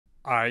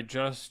I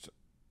just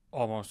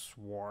almost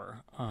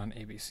swore on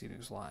ABC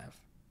News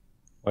Live.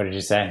 What did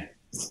you say?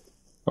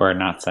 Or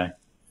not say?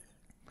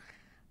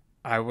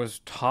 I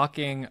was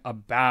talking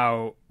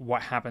about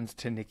what happens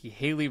to Nikki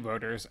Haley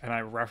voters, and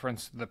I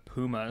referenced the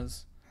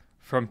Pumas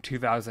from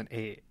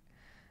 2008.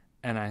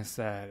 And I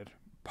said,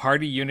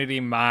 party unity,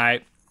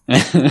 I'm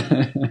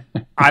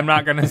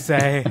not going to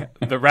say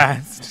the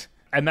rest.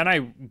 And then I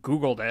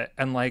Googled it,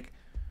 and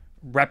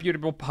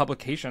reputable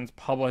publications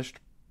published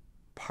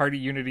party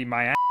unity,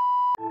 my.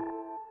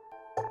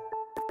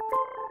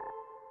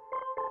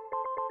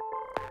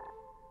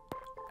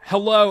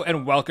 Hello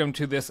and welcome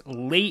to this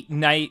late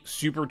night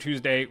Super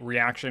Tuesday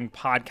reaction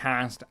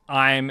podcast.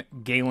 I'm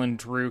Galen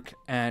Druk,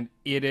 and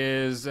it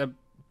is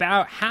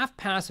about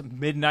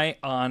midnight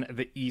on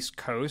the East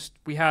Coast.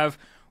 We have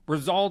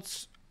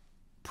results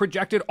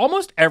projected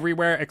almost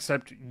everywhere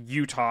except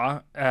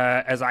Utah,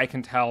 as I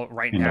can tell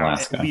right now,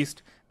 Alaska. at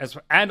least,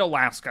 and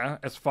Alaska,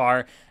 as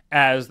far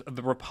as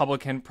the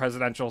Republican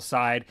presidential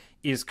side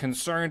is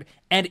concerned.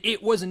 And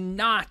it was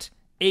not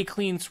a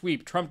clean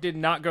sweep. Trump did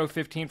not go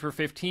 15 for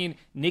 15.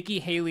 Nikki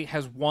Haley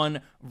has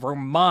won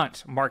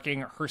Vermont,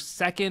 marking her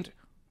second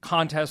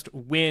contest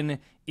win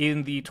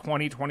in the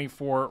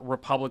 2024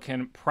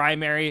 Republican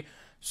primary.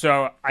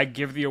 So I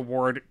give the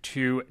award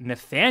to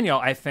Nathaniel,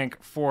 I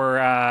think,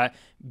 for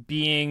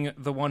being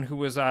the one who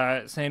was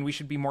saying we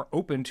should be more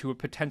open to a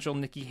potential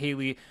Nikki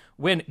Haley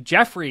win.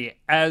 Jeffrey,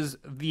 as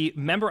the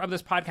member of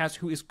this podcast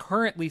who is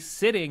currently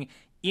sitting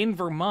in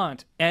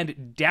Vermont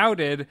and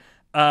doubted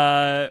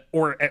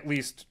or at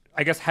least,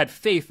 I guess, had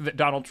faith that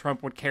Donald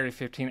Trump would carry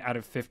 15 out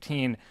of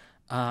 15.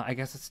 I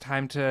guess it's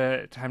time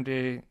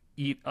to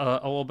eat a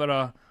little bit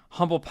of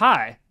humble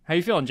pie. How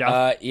you feeling,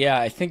 Jeff? Yeah,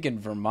 I think in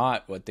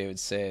Vermont, what they would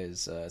say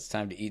is it's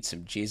time to eat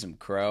some cheese and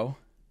crow.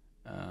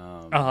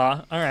 All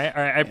right.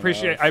 I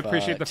appreciate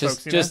the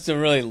folks. Just to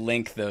really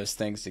link those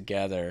things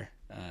together.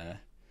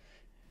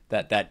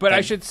 That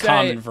I should say,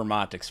 common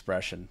Vermont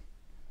expression.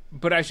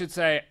 But I should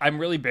say, I'm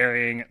really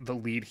burying the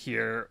lead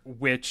here,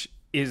 which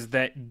is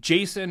that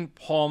Jason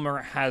Palmer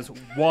has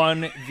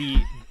won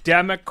the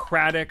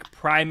Democratic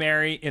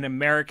primary in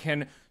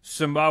American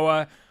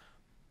Samoa.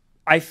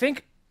 I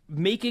think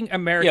making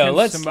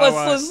American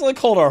Samoa... Let's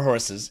hold our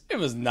horses. It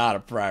was not a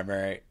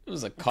primary. It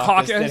was a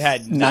caucus that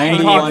had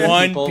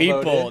 91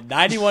 people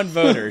 91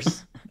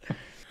 voters. Hey,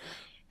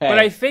 but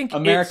I think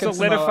American it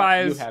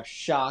solidifies... Samoa, you have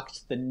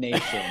shocked the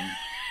nation.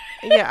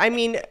 Yeah, I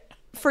mean,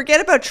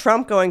 forget about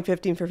Trump going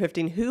 15 for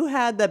 15. Who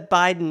had that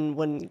Biden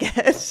wouldn't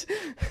get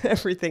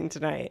everything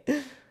tonight?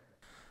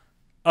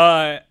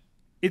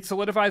 It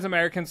solidifies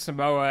American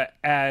Samoa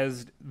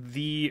as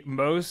the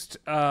most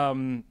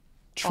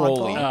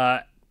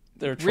Trolling.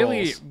 They're trolls.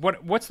 really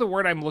what's the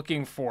word I'm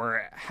looking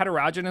for?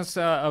 Heterogeneous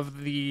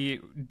of the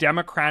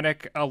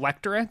Democratic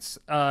electorates.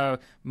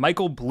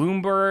 Michael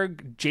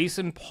Bloomberg,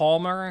 Jason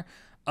Palmer.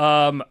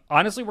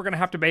 Honestly, we're going to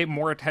have to pay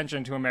more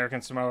attention to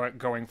American Samoa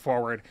going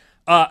forward.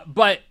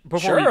 But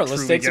before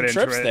let's take some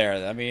trips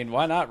there. I mean,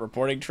 why not?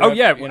 Reporting trip. Oh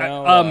yeah,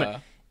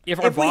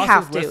 if we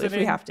have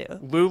to,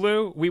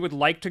 Lulu, we would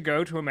like to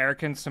go to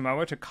American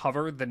Samoa to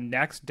cover the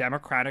next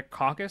Democratic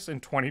caucus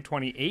in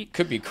 2028.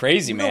 Could be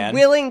crazy, man.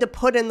 We're willing to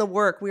put in the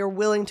work. We are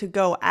willing to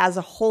go as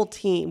a whole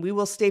team. We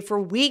will stay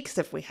for weeks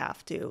if we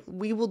have to.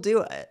 We will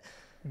do it.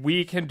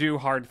 We can do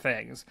hard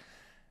things.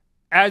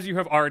 As you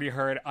have already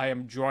heard, I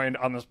am joined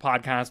on this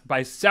podcast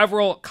by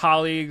several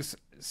colleagues.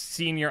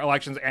 Senior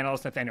elections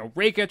analyst Nathaniel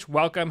Rakich,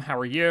 welcome. How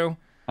are you?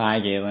 Hi,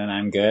 Galen.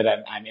 I'm good.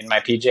 I'm in my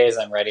PJs.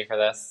 I'm ready for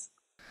this.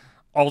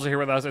 Also here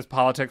with us is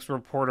politics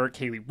reporter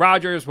Kaylee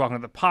Rogers. Welcome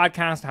to the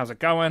podcast. How's it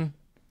going?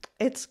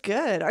 It's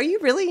good. Are you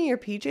really in your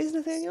PJs,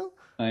 Nathaniel?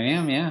 I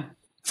am, yeah.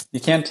 You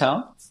can't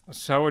tell?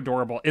 So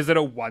adorable. Is it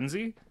a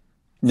onesie?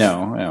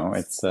 No.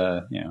 It's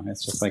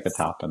it's just like a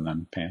top and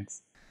then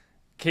pants.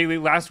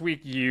 Kaylee, last week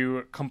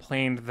you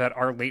complained that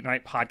our late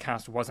night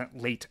podcast wasn't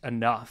late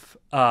enough.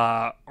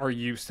 Are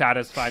you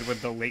satisfied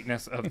with the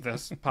lateness of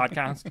this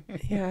podcast?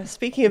 Yeah,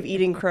 speaking of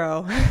eating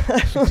crow.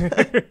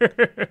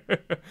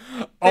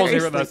 Also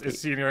here with us is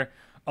senior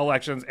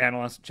elections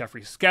analyst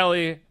Jeffrey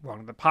Skelly.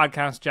 Welcome to the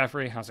podcast,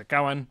 Jeffrey. How's it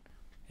going?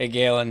 Hey,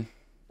 Galen.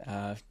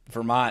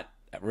 Vermont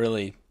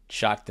really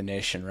shocked the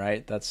nation,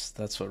 right? That's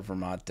what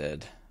Vermont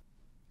did.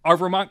 Our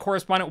Vermont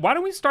correspondent. Why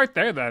don't we start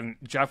there then,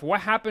 Jeff?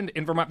 What happened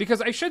in Vermont?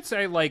 Because I should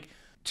say,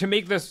 to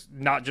make this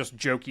not just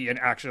jokey and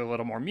actually a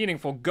little more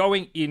meaningful,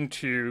 going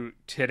into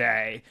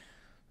today,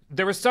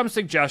 there was some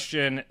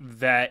suggestion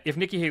that if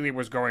Nikki Haley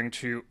was going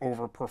to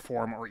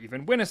overperform or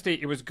even win a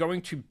state, it was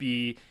going to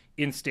be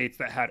in states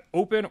that had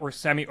open or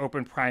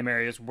semi-open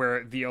primaries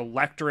where the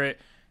electorate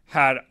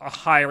had a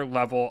higher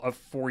level of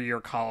four-year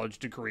college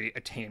degree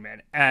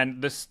attainment.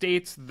 And the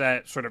states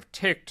that sort of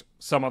ticked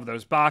some of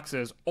those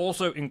boxes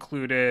also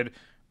included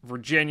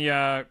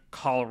Virginia,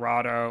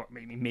 Colorado,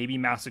 maybe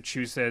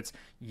Massachusetts,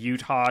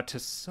 Utah to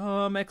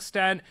some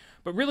extent.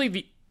 But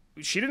really,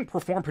 she didn't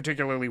perform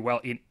particularly well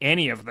in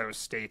any of those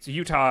states.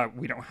 Utah,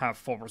 we don't have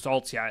full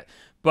results yet.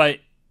 But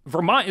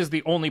Vermont is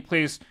the only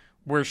place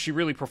where she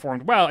really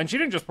performed well. And she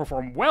didn't just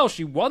perform well,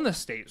 she won the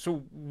state.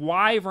 So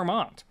why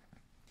Vermont?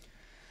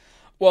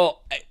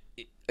 Well,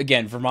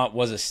 again, Vermont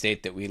was a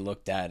state that we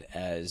looked at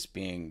as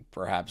being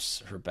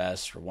perhaps her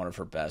best or one of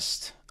her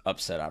best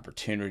upset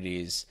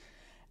opportunities.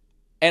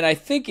 And I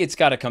think it's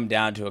got to come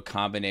down to a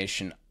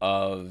combination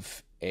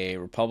of a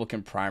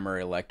Republican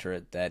primary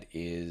electorate that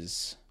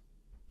is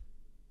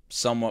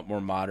somewhat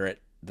more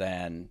moderate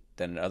than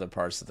in other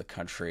parts of the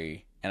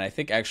country. And I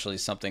think actually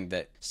something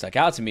that stuck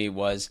out to me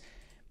was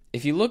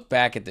if you look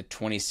back at the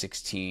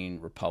 2016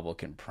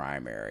 Republican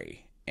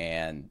primary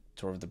and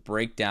sort of the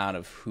breakdown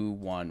of who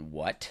won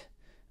what,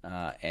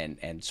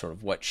 and sort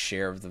of what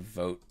share of the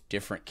vote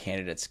different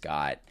candidates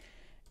got,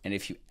 and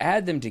if you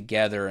add them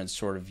together and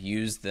sort of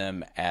use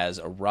them as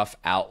a rough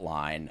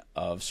outline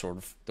of sort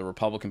of the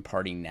Republican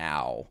Party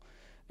now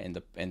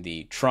and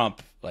the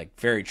Trump, like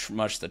very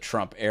much the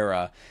Trump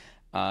era,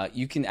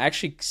 you can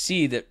actually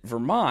see that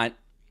Vermont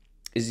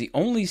is the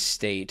only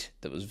state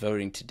that was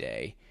voting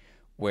today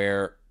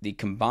where the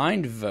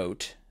combined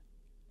vote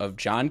of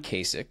John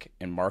Kasich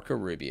and Marco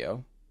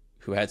Rubio,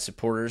 who had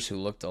supporters who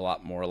looked a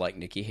lot more like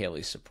Nikki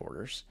Haley's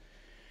supporters,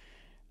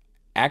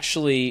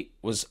 actually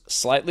was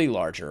slightly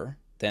larger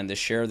than the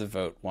share of the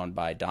vote won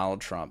by Donald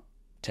Trump,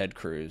 Ted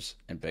Cruz,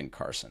 and Ben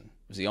Carson.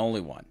 It was the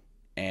only one.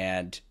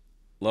 And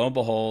lo and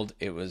behold,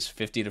 it was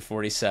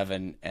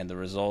 50-47, and the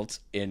result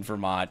in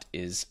Vermont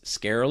is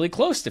scarily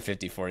close to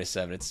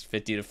 50-47. It's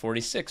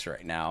 50-46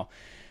 right now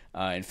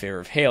in favor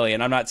of Haley.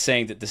 And I'm not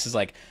saying that this is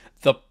like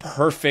the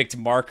perfect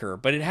marker,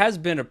 but it has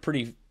been a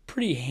pretty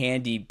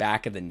handy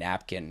back of the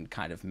napkin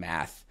kind of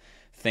math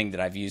thing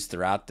that I've used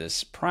throughout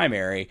this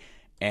primary,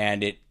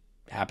 and it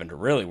happened to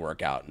really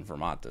work out in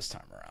Vermont this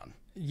time around.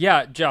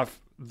 Yeah, Jeff,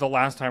 the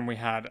last time we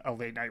had a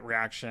late night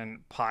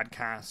reaction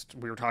podcast,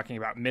 we were talking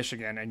about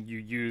Michigan, and you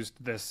used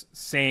this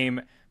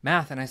same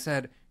math, and I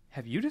said,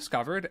 have you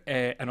discovered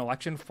an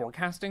election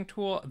forecasting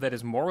tool that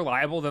is more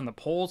reliable than the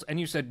polls? And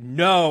you said,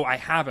 no, I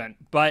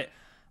haven't. But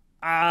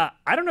I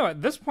don't know.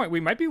 At this point, we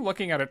might be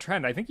looking at a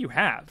trend. I think you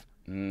have.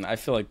 I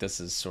feel like this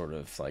is sort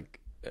of like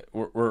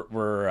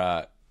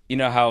we're you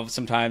know how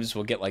sometimes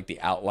we'll get like the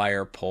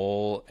outlier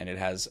poll and it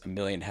has a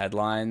million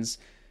headlines,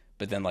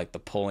 but then like the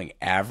polling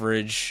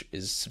average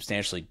is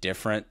substantially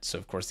different. So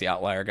of course the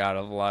outlier got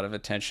a lot of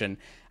attention.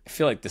 I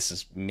feel like this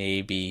is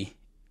maybe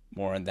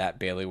more in that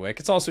bailiwick.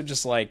 It's also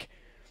just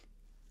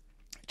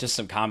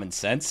some common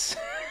sense,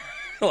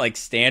 like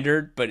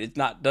standard, but it's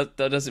not. That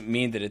doesn't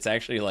mean that it's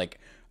actually like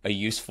a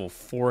useful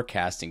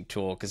forecasting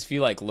tool. Because if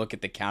you like look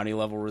at the county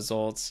level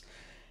results,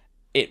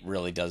 it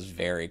really does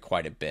vary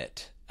quite a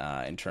bit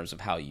in terms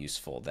of how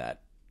useful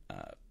that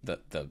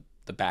the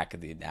back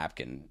of the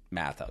napkin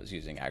math I was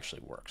using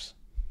actually works.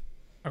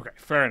 Okay,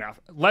 fair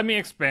enough. Let me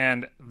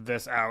expand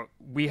this out.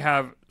 We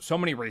have so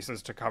many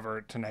races to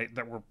cover tonight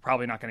that we're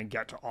probably not going to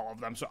get to all of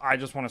them. So I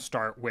just want to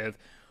start with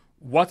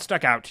what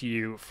stuck out to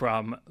you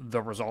from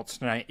the results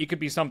tonight. It could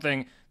be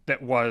something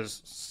that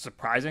was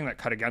surprising, that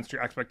cut against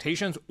your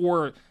expectations,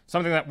 or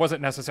something that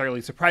wasn't necessarily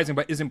surprising,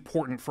 but is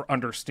important for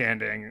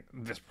understanding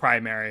this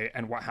primary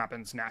and what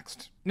happens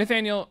next.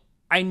 Nathaniel,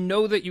 I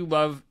know that you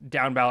love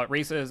down ballot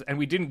races, and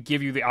we didn't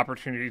give you the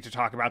opportunity to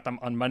talk about them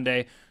on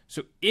Monday.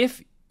 So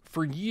if,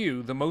 for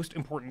you, the most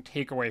important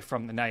takeaway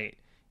from the night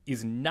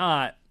is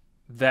not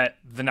that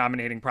the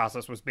nominating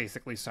process was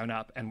basically sewn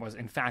up and was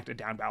in fact a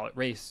down ballot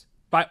race,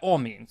 by all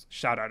means,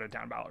 shout out a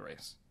down ballot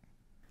race.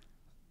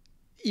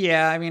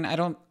 Yeah, I mean, I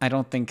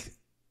don't think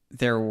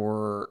there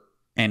were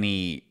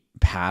any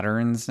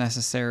patterns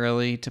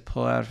necessarily to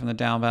pull out from the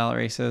down ballot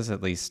races,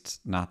 at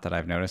least not that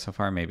I've noticed so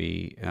far.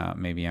 Maybe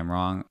I'm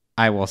wrong.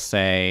 I will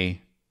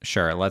say,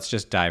 sure, let's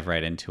just dive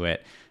right into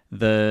it.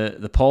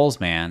 The polls,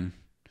 man,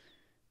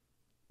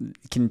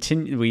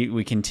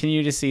 we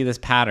continue to see this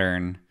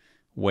pattern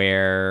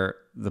where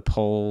the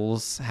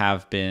polls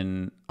have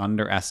been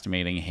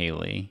underestimating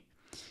Haley,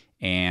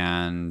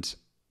 and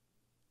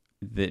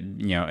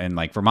and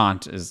like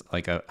Vermont is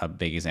like a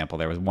big example.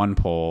 There was one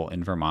poll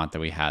in Vermont that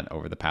we had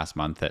over the past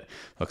month that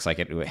looks like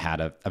it had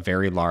a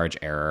very large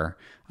error.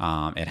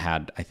 It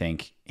had, I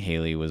think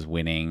Haley was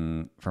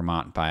winning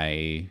Vermont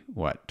by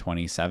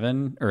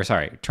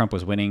Trump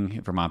was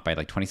winning Vermont by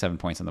like 27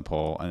 points in the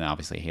poll. And then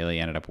obviously Haley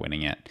ended up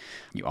winning it.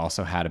 You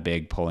also had a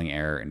big polling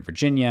error in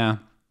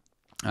Virginia,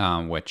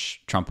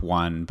 which Trump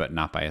won, but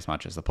not by as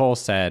much as the polls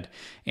said.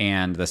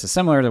 And this is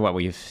similar to what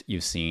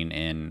you've seen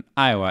in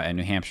Iowa and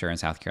New Hampshire and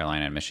South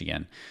Carolina and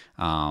Michigan,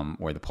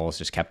 where the polls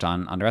just kept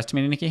on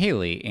underestimating Nikki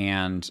Haley.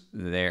 And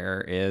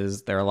there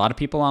are a lot of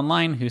people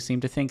online who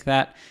seem to think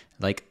that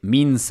like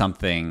means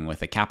something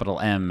with a capital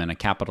M and a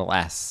capital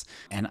S.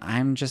 And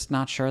I'm just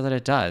not sure that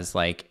it does.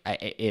 Like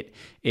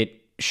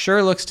it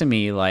sure looks to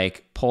me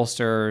like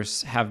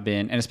pollsters have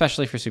been, and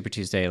especially for Super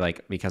Tuesday,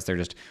 like because there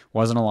just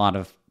wasn't a lot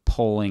of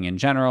polling in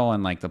general,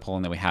 and like the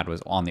polling that we had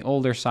was on the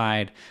older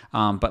side,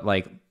 but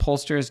like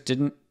pollsters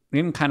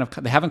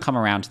they haven't come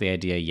around to the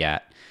idea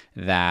yet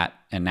that,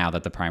 and now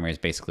that the primary is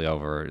basically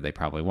over, they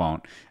probably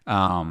won't,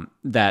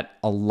 that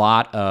a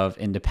lot of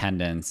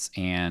independents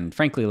and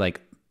frankly like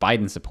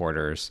Biden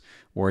supporters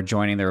were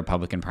joining the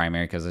Republican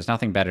primary because there's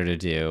nothing better to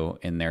do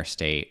in their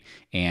state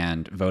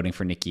and voting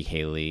for Nikki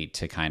Haley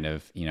to kind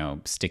of,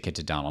 stick it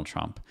to Donald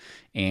Trump.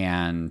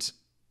 And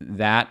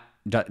that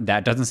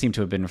doesn't seem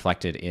to have been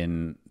reflected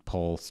in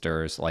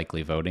pollsters'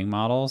 likely voting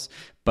models.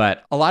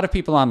 But a lot of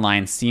people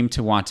online seem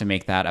to want to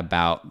make that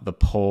about the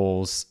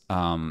polls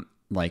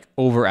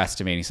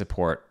overestimating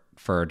support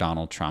for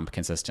Donald Trump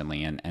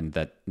consistently,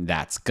 and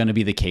that's going to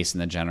be the case in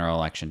the general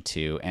election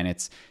too. And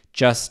it's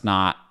just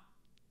not.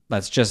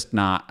 That's just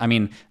not. I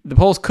mean, the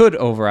polls could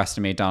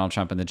overestimate Donald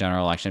Trump in the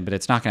general election, but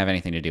it's not going to have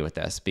anything to do with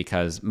this,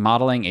 because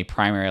modeling a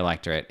primary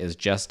electorate is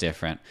just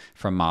different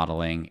from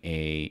modeling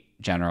a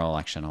general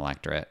election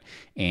electorate,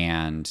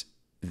 and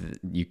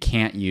you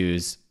can't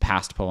use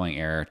past polling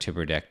error to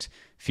predict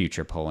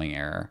future polling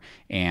error.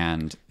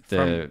 And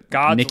from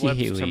God's Nikki lips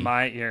Haley, to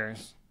my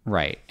ears.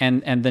 Right.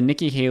 And the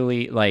Nikki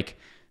Haley,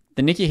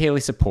 the Nikki Haley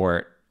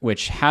support,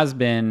 which has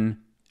been,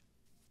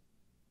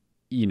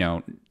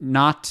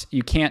 not,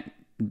 you can't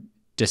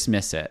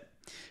dismiss it,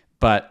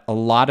 but a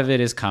lot of it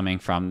is coming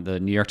from the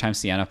New York Times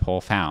Siena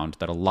poll found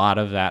that a lot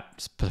of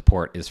that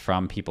support is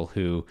from people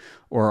who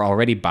were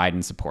already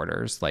Biden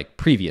supporters,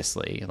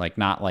 previously,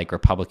 not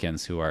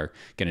Republicans who are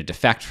going to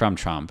defect from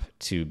Trump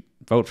to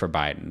vote for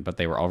Biden, but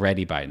they were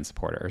already Biden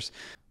supporters.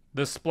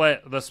 The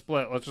split, let's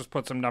just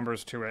put some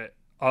numbers to it,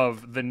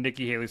 of the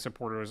Nikki Haley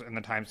supporters in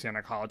the Times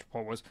Siena College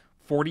poll was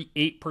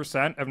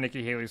 48% of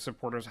Nikki Haley's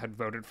supporters had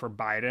voted for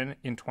Biden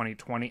in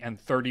 2020, and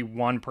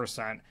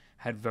 31%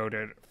 had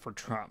voted for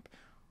Trump.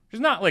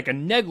 There's not a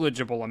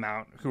negligible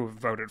amount who have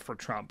voted for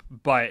Trump,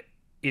 but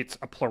it's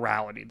a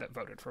plurality that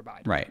voted for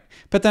Biden. Right.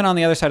 But then on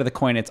the other side of the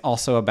coin, it's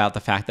also about the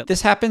fact that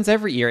this happens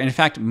every year. In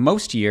fact,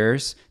 most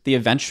years, the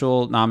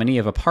eventual nominee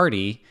of a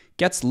party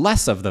gets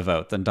less of the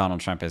vote than Donald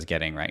Trump is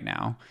getting right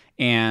now.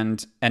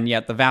 And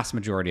yet the vast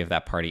majority of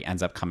that party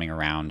ends up coming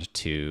around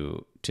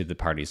to the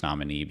party's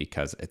nominee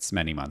because it's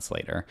many months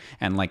later.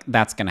 And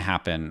that's going to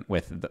happen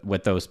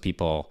with those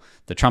people,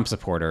 the Trump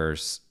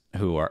supporters,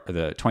 who are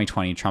the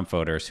 2020 Trump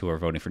voters who are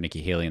voting for Nikki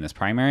Haley in this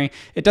primary.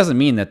 It doesn't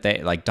mean that they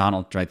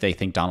they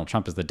think Donald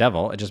Trump is the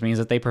devil. It just means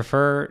that they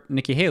prefer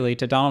Nikki Haley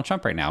to Donald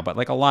Trump right now.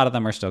 But a lot of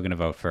them are still going to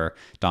vote for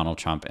Donald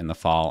Trump in the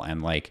fall.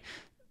 And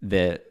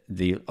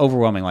the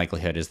overwhelming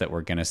likelihood is that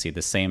we're going to see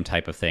the same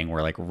type of thing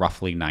where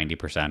roughly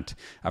 90%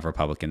 of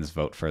Republicans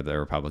vote for the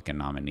Republican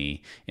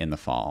nominee in the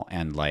fall.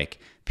 And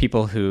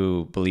people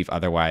who believe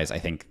otherwise, I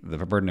think the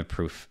burden of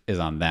proof is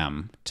on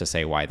them to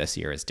say why this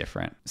year is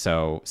different.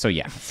 So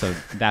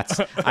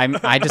that's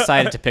I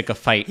decided to pick a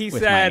fight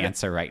with my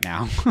answer right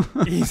now.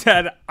 He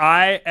said,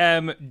 I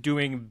am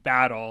doing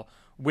battle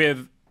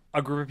with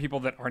a group of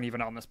people that aren't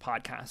even on this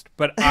podcast,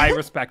 but I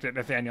respect it,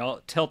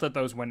 Nathaniel. Tilt at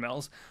those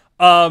windmills.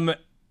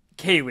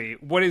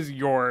 Kaylee, what is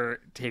your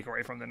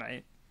takeaway from the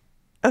night?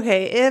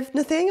 Okay, if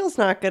Nathaniel's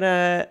not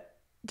gonna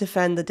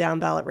defend the down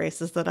ballot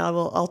races, then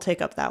I'll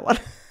take up that one.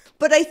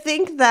 But I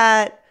think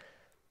that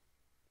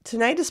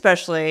tonight,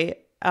 especially,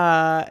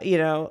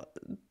 the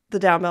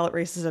down ballot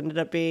races ended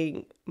up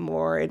being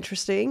more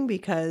interesting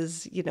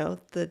because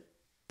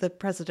the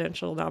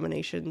presidential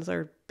nominations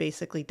are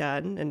basically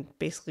done, and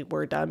basically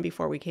were done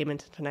before we came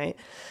into tonight.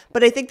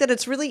 But I think that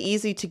it's really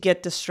easy to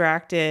get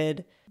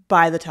distracted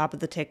by the top of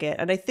the ticket.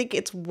 And I think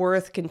it's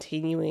worth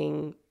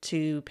continuing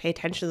to pay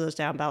attention to those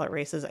down ballot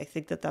races. I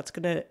think that that's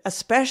going to,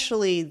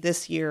 especially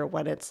this year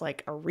when it's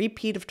a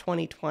repeat of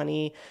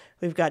 2020,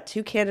 we've got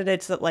two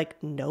candidates that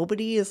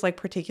nobody is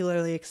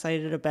particularly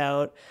excited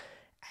about.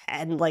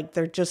 And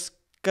they're just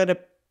going to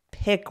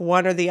pick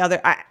one or the other.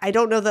 I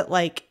don't know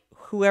that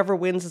whoever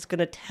wins is going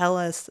to tell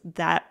us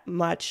that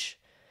much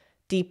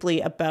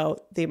deeply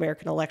about the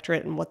American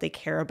electorate and what they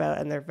care about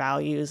and their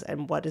values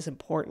and what is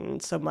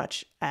important, so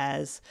much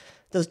as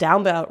those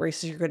down ballot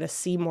races. You're going to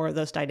see more of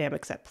those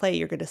dynamics at play.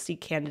 You're going to see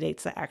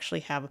candidates that actually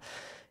have,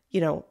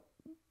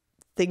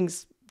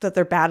 things that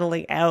they're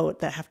battling out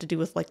that have to do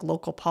with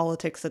local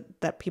politics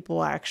that people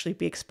will actually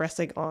be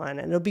expressing on.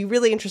 And it'll be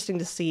really interesting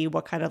to see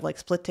what kind of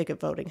split ticket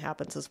voting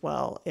happens as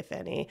well, if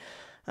any.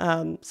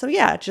 So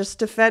yeah, just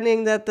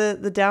defending that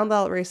the down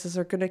ballot races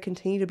are going to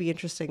continue to be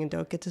interesting, and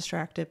don't get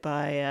distracted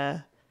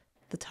by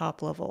the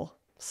top level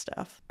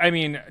stuff. I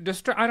mean,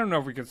 I don't know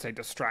if we could say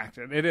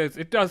distracted.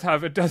 It does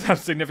have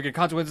significant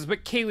consequences.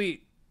 But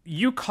Kaylee,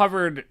 you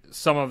covered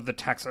some of the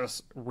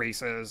Texas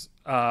races,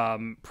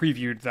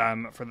 previewed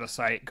them for the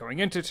site going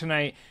into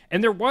tonight,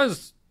 and there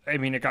was.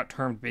 It got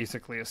termed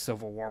basically a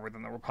civil war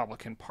within the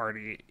Republican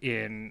Party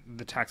in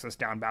the Texas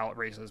down ballot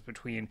races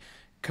between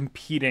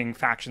competing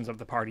factions of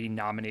the party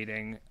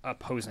nominating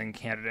opposing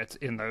candidates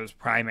in those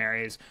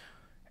primaries.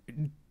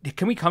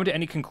 Can we come to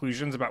any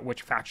conclusions about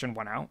which faction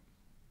won out?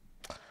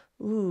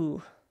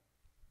 Ooh.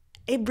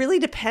 It really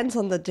depends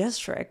on the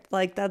district.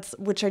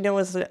 Which I know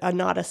is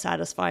not a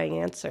satisfying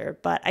answer,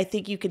 but I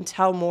think you can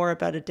tell more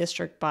about a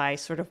district by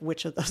sort of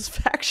which of those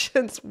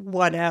factions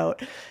won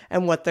out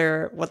and what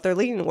they're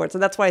leaning towards.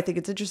 And that's why I think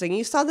it's interesting.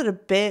 You saw that a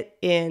bit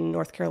in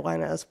North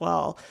Carolina as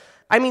well.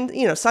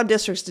 Some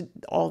districts,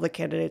 all the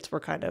candidates were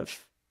kind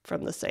of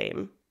from the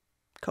same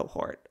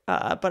cohort.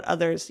 But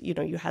others,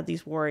 you had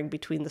these warring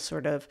between the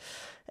sort of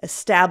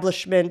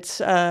establishment,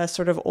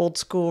 sort of old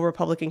school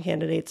Republican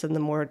candidates and the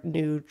more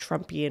new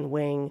Trumpian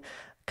wing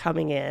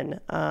coming in.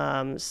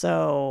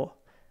 So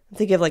I'm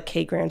thinking of like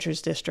Kay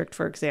Granger's district,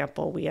 for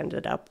example. We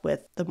ended up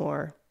with the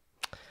more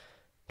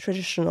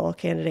traditional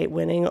candidate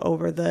winning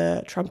over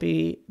the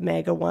Trumpy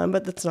MAGA one,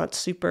 but that's not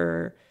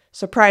super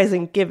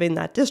surprising given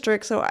that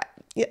district. So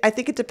I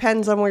think it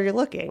depends on where you're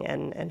looking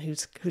and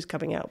who's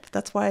coming out. But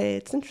that's why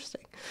it's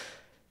interesting.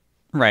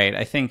 Right.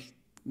 I think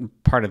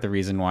part of the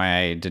reason why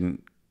I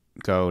didn't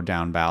go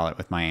down ballot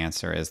with my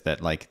answer is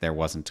that like there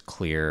wasn't a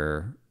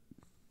clear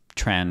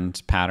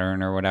trend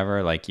pattern or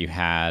whatever. Like you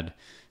had,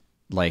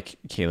 like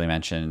Kaylee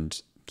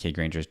mentioned, Kay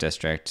Granger's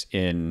district.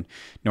 In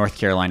North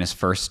Carolina's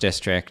first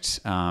district,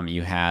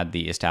 you had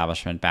the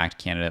establishment-backed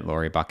candidate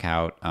Lori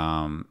Buckout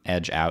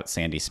edge out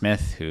Sandy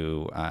Smith,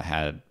 who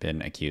had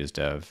been accused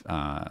of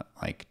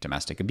like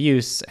domestic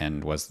abuse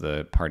and was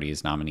the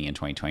party's nominee in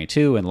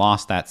 2022 and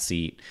lost that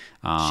seat.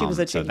 She was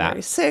at January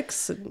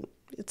 6th, and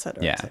et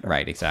cetera. Yeah, et cetera.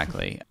 right,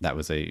 exactly. That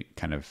was a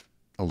kind of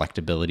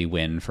electability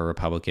win for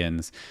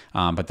Republicans.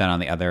 But then on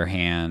the other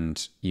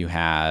hand, you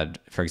had,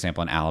 for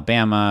example, in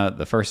Alabama,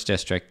 the first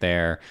district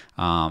there.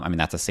 I mean,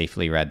 that's a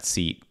safely red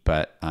seat,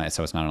 but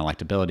so it's not an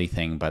electability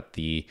thing. But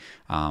the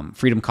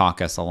Freedom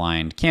Caucus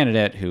aligned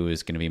candidate, who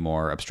is going to be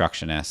more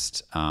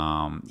obstructionist,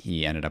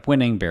 he ended up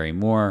winning, Barry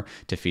Moore,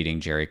 defeating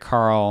Jerry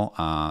Carl.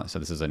 So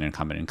this is an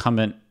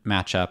incumbent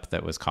matchup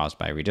that was caused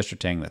by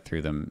redistricting that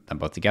threw them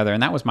both together.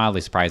 And that was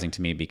mildly surprising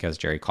to me because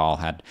Jerry Carl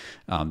had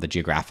the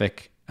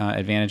geographic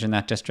advantage in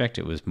that district.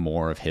 It was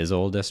more of his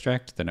old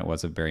district than it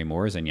was of Barry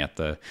Moore's, and yet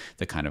the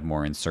kind of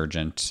more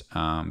insurgent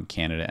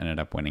candidate ended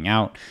up winning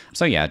out.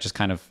 So yeah, just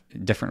kind of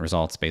different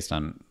results based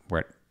on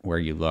where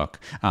you look.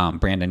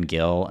 Brandon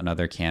Gill,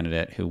 another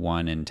candidate who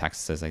won in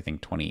Texas, I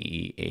think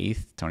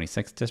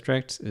 26th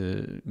district.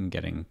 I'm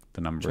getting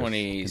the numbers.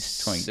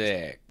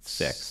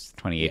 26.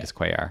 28 Yeah. is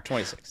Cuellar.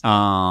 26.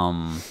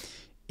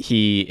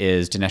 He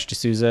is Dinesh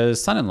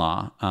D'Souza's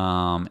son-in-law,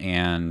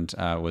 and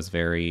was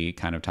very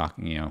kind of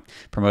talking,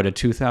 promoted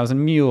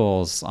 2,000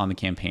 mules on the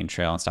campaign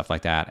trail and stuff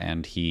like that.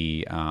 And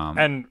he...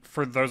 And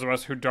for those of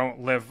us who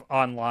don't live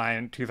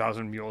online,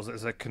 2,000 Mules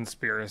is a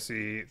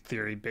conspiracy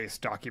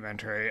theory-based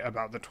documentary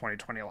about the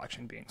 2020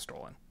 election being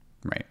stolen.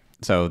 Right.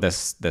 So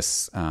this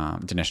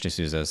Dinesh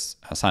D'Souza's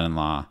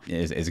son-in-law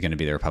is going to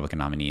be the Republican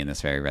nominee in this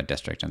very red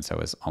district, and so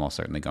is almost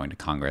certainly going to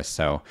Congress.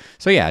 So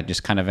yeah,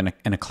 just kind of an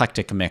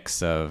eclectic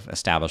mix of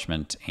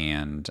establishment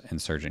and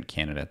insurgent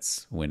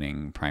candidates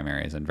winning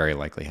primaries and very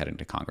likely heading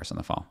to Congress in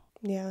the fall.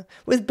 Yeah.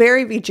 With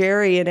Barry v.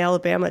 Jerry in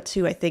Alabama,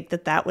 too, I think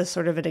that was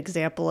sort of an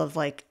example of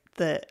like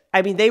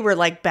they were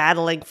like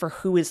battling for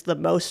who is the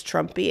most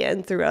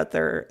Trumpian throughout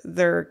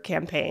their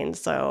campaign.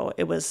 So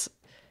it was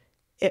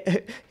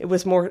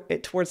more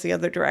towards the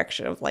other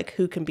direction of like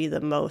who can be the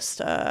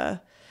most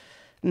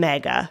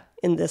MAGA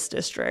in this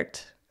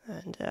district.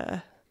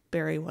 And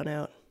Barry won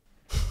out.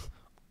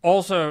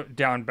 Also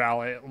down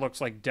ballot, it looks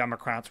like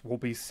Democrats will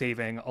be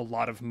saving a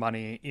lot of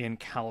money in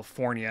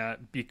California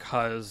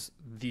because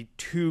the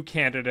two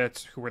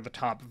candidates who were the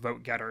top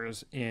vote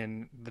getters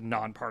in the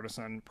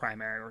nonpartisan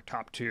primary or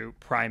top two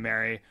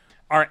primary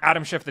are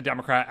Adam Schiff, the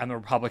Democrat, and the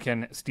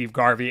Republican, Steve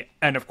Garvey.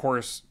 And of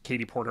course,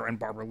 Katie Porter and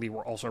Barbara Lee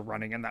were also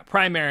running in that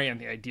primary. And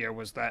the idea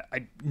was that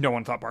no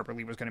one thought Barbara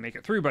Lee was going to make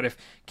it through. But if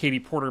Katie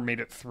Porter made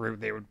it through,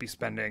 they would be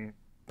spending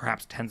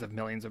perhaps tens of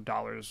millions of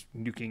dollars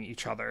nuking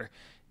each other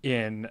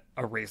in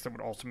a race that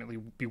would ultimately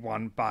be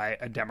won by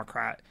a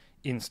Democrat.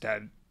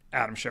 Instead,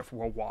 Adam Schiff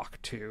will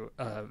walk to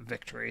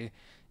victory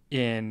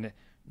in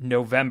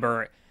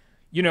November.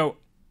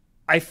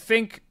 I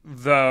think,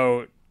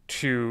 though,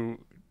 to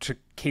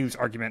Kaylee's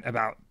argument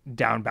about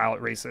down ballot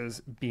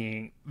races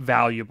being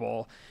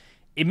valuable,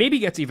 it maybe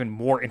gets even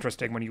more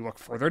interesting when you look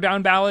further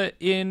down ballot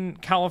in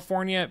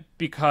California,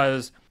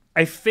 because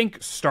I think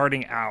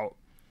starting out,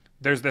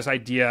 there's this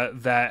idea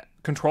that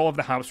control of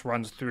the House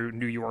runs through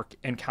New York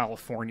and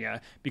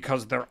California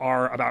because there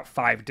are about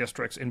 5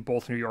 districts in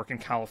both New York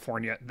and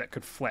California that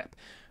could flip.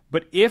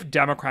 But if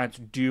Democrats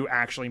do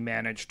actually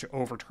manage to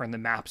overturn the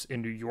maps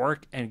in New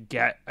York and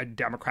get a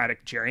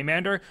Democratic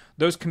gerrymander,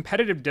 those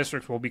competitive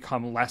districts will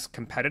become less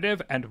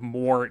competitive and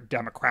more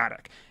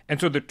Democratic. And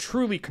so the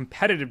truly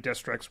competitive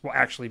districts will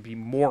actually be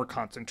more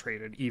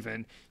concentrated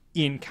even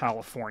in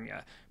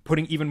California,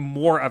 putting even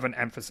more of an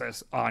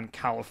emphasis on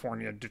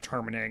California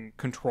determining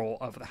control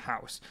of the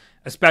House,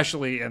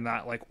 especially in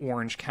that like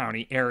Orange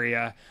County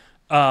area.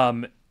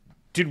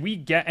 Did we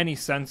get any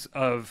sense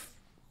of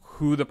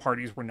who the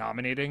parties were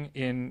nominating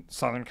in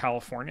Southern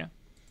California?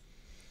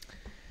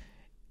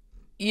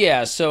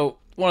 Yeah, so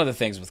one of the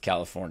things with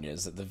California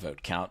is that the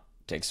vote count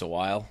takes a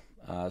while.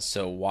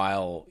 So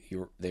while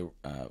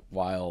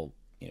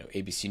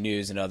ABC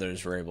News and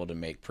others were able to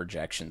make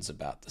projections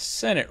about the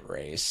Senate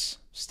race,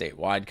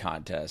 statewide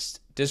contest,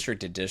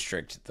 district to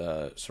district,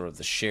 the sort of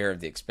the share of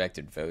the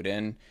expected vote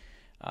in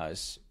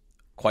is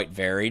quite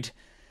varied.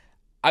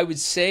 I would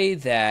say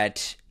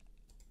that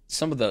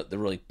some of the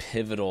really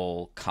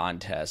pivotal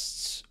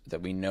contests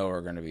that we know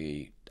are going to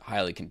be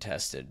highly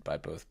contested by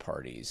both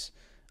parties.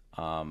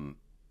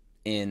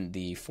 In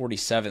the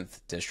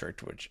 47th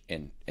district, which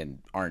in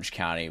Orange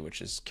County,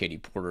 which is Katie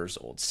Porter's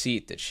old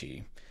seat that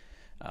she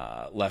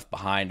left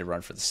behind to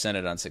run for the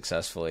Senate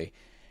unsuccessfully,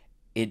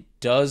 it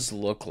does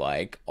look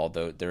like,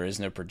 although there is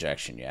no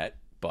projection yet,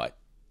 but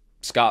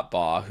Scott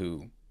Baugh,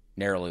 who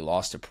narrowly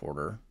lost to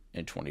Porter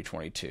in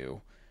 2022,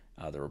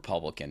 the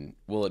Republican,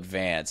 will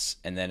advance.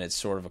 And then it's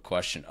sort of a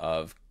question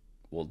of,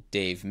 will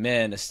Dave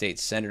Min, a state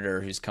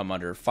senator who's come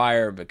under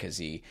fire because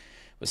he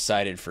was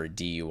cited for a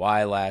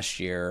DUI last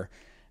year,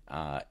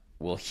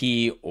 will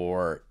he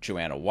or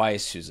Joanna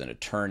Weiss, who's an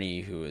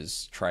attorney who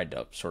has tried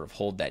to sort of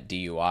hold that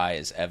DUI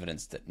as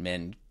evidence that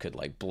Min could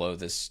blow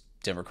this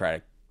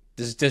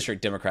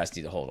district Democrats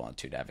need to hold on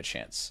to have a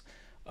chance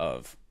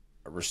of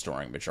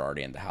restoring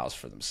majority in the House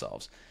for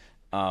themselves.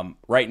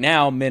 Right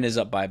now, Min is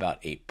up by about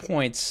 8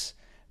 points,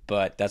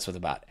 but that's with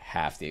about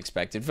half the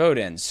expected vote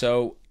in.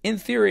 So in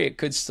theory, it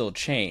could still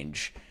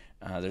change.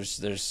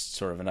 There's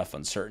sort of enough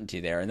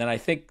uncertainty there. And then I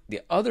think the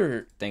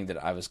other thing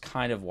that I was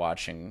kind of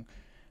watching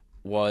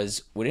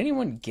was, would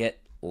anyone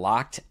get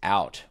locked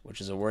out, which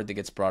is a word that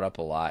gets brought up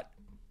a lot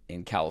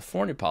in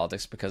California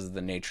politics because of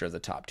the nature of the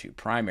top two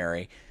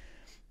primary.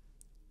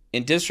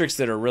 In districts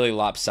that are really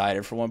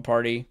lopsided for one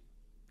party,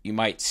 you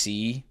might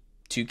see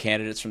two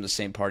candidates from the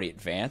same party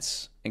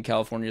advance in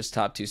California's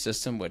top two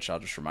system, which I'll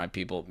just remind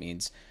people, it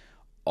means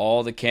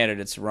all the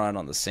candidates run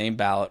on the same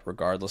ballot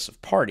regardless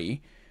of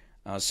party.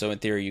 So in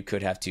theory, you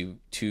could have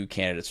two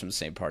candidates from the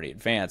same party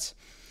advance.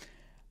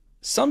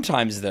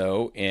 Sometimes,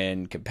 though,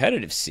 in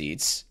competitive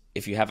seats,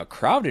 if you have a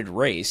crowded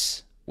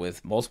race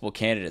with multiple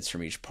candidates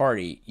from each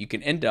party, you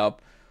can end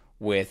up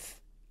with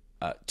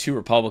two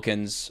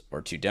Republicans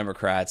or two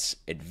Democrats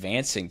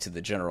advancing to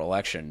the general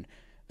election,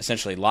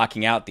 essentially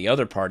locking out the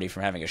other party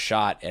from having a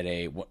shot at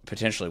a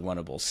potentially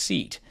winnable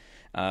seat,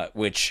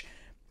 which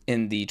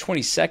in the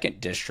 22nd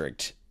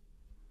district,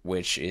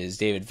 which is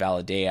David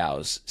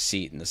Valadayau's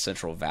seat in the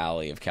Central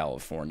Valley of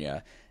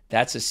California,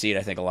 that's a seat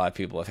I think a lot of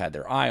people have had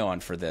their eye on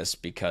for this,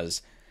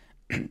 because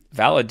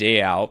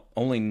Valadayau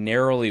only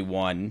narrowly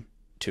won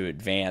to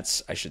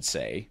advance, I should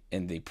say,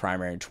 in the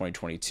primary in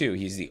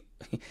 2022.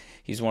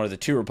 He's one of the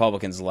two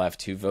Republicans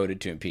left who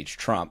voted to impeach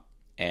Trump,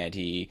 and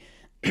he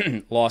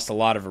lost a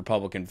lot of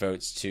Republican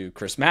votes to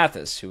Chris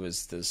Mathis, who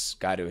was this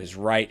guy to his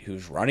right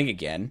who's running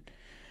again,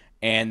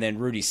 and then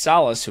Rudy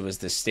Salas, who was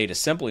the state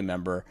assembly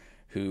member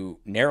who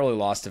narrowly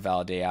lost to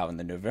Valadayau in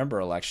the November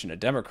election, a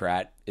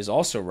Democrat, is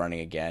also running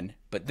again.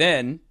 But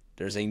then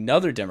there's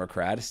another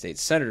Democrat, a state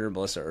senator,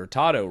 Melissa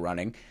Hurtado,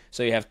 running.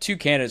 So you have two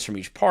candidates from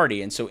each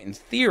party. And so in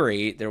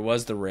theory, there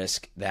was the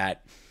risk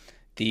that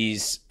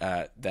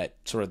that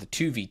sort of the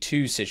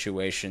 2v2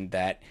 situation,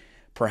 that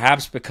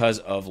perhaps because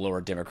of lower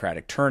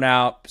Democratic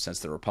turnout, since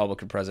the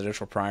Republican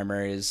presidential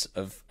primary is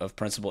of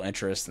principal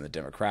interest and the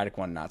Democratic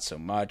one not so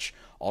much,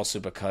 also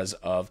because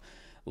of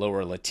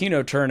lower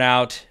Latino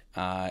turnout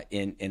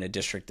in a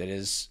district that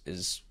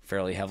is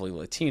fairly heavily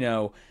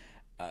Latino.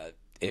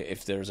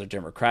 If there's a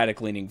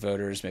Democratic-leaning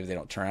voters, maybe they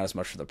don't turn out as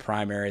much for the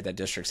primary. That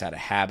district's had a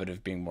habit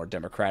of being more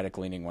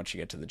Democratic-leaning once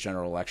you get to the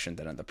general election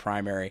than in the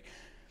primary.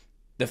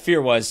 The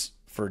fear was,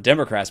 for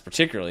Democrats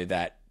particularly,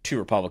 that two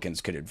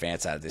Republicans could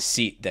advance out of this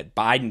seat that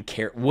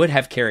Biden would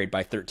have carried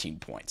by 13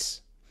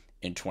 points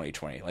in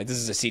 2020. This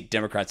is a seat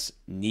Democrats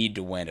need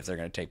to win if they're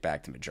going to take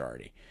back the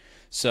majority.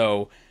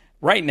 So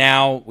right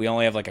now, we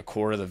only have a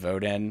quarter of the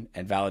vote in,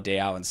 and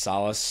Valadayau and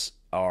Salas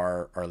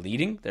are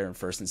leading. They're in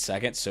first and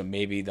second, so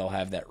maybe they'll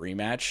have that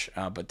rematch.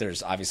 But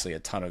there's obviously a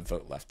ton of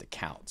vote left to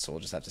count, so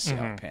we'll just have to see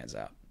how it pans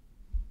out.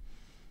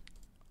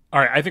 All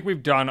right, I think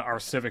we've done our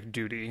civic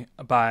duty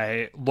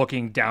by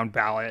looking down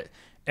ballot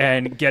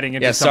and getting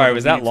into some of the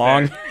was that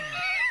long?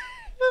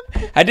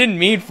 I didn't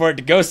mean for it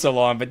to go so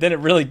long, but then it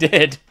really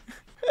did.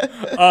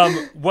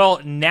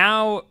 Well,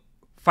 now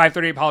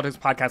 538 Politics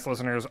podcast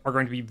listeners are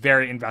going to be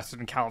very invested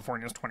in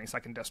California's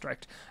 22nd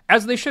district,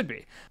 as they should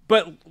be.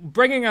 But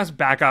bringing us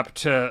back up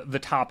to the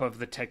top of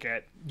the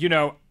ticket,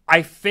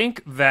 I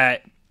think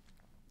that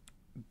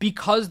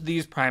because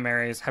these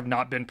primaries have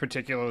not been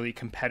particularly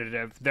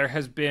competitive, there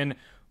has been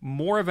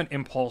more of an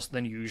impulse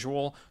than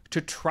usual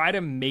to try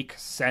to make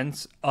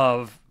sense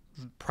of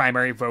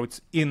primary votes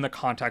in the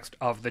context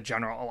of the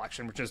general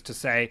election, which is to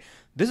say,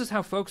 this is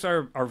how folks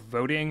are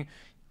voting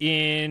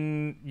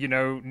in,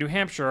 New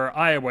Hampshire or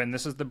Iowa, and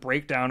this is the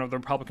breakdown of the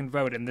Republican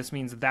vote, and this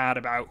means that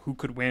about who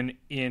could win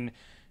in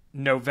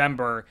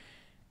November.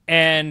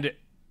 And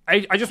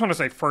I just want to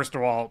say, first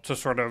of all, to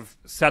sort of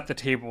set the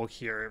table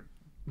here,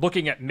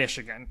 looking at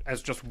Michigan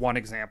as just one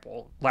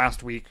example,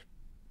 last week,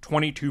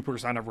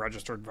 22% of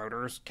registered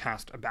voters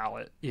cast a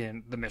ballot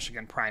in the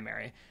Michigan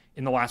primary.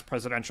 In the last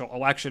presidential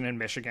election in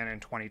Michigan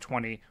in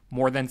 2020,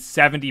 more than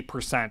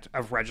 70%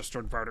 of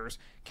registered voters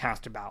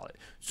cast a ballot.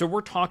 So we're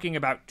talking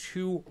about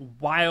two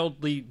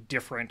wildly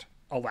different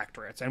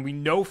electorates. And we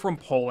know from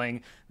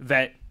polling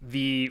that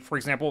for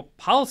example,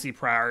 policy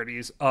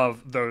priorities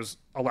of those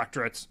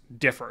electorates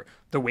differ.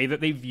 The way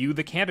that they view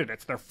the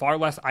candidates, they're far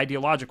less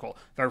ideological.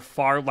 They're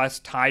far less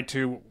tied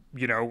to,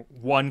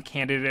 one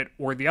candidate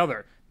or the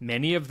other.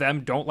 Many of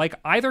them don't like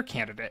either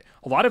candidate.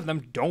 A lot of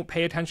them don't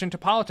pay attention to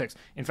politics.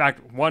 In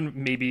fact, one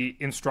maybe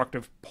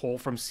instructive poll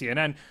from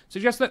CNN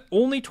suggests that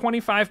only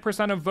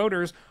 25% of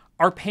voters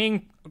are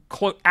paying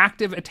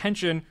active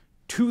attention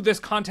to this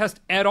contest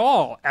at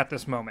all at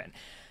this moment.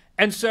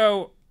 And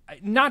so,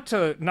 not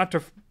to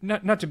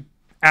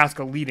ask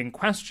a leading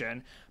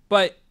question,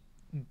 but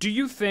do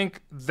you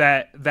think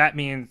that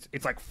means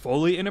it's like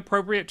fully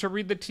inappropriate to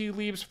read the tea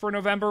leaves for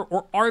November?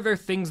 Or are there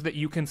things that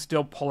you can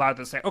still pull out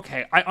that say,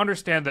 okay, I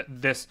understand that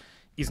this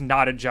is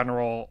not a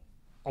general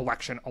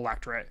election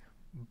electorate,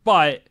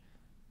 but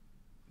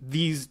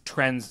these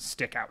trends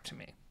stick out to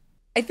me?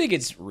 I think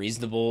it's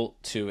reasonable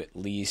to at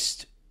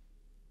least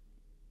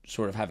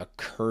sort of have a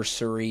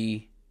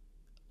cursory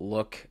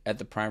look at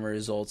the primary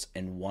results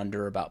and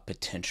wonder about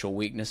potential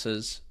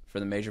weaknesses for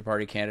the major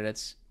party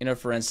candidates.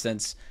 For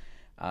instance,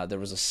 there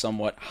was a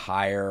somewhat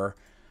higher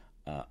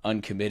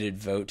uncommitted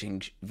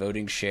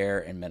voting share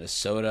in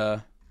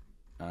Minnesota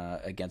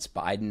against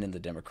Biden in the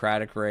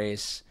Democratic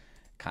race,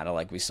 kind of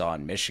like we saw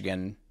in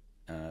Michigan.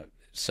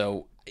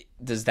 So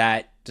does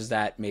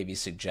that maybe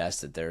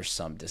suggest that there's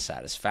some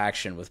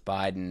dissatisfaction with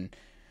Biden?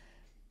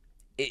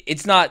 It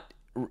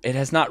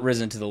has not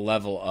risen to the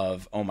level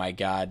of, oh my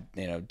God,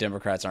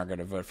 Democrats aren't going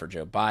to vote for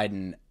Joe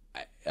Biden,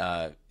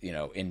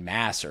 in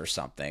mass or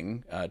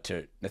something.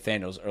 To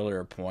Nathaniel's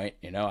earlier point,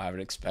 I would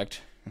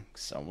expect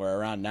somewhere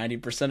around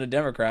 90% of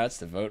Democrats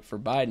to vote for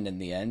Biden in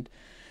the end.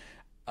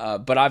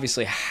 But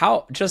obviously,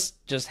 how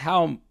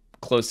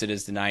close it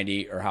is to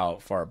 90 or how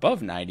far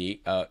above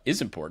 90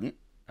 is important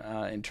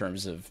in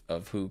terms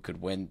of who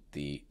could win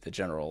the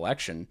general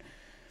election.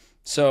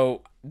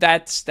 So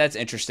that's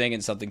interesting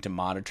and something to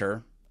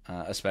monitor,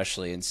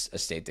 especially in a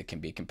state that can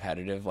be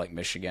competitive like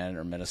Michigan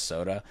or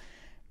Minnesota.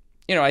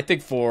 I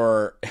think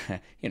for,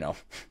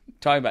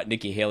 talking about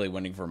Nikki Haley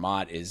winning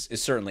Vermont is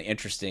certainly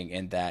interesting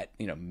in that,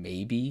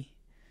 maybe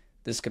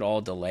this could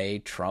all delay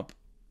Trump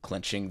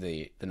clinching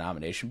the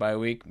nomination by a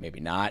week. Maybe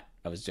not.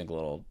 I was doing a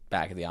little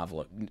back of the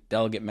envelope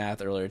delegate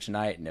math earlier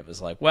tonight, and it was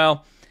like,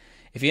 well,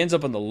 if he ends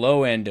up on the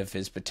low end of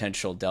his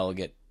potential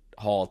delegate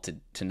haul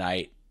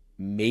tonight,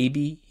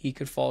 maybe he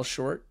could fall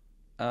short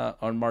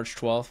on March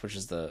 12th, which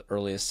is the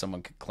earliest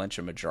someone could clinch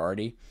a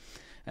majority.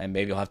 And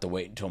maybe he'll have to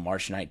wait until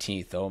March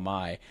 19th. Oh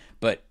my.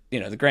 But,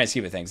 the grand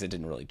scheme of things, it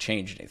didn't really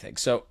change anything.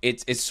 So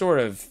it's sort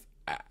of,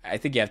 I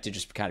think you have to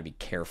just kind of be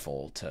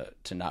careful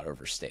to not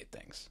overstate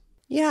things.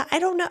 Yeah, I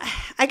don't know.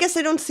 I guess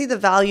I don't see the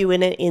value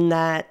in it, in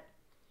that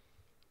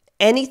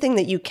anything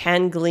that you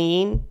can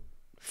glean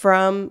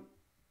from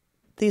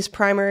these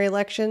primary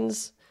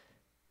elections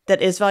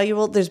that is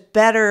valuable, there's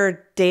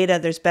better data,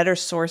 there's better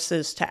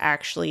sources to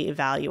actually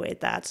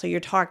evaluate that. So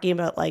you're talking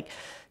about like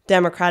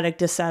Democratic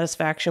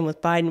dissatisfaction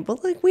with Biden. Well,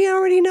 like, we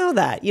already know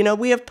that.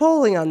 We have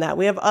polling on that.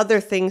 We have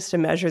other things to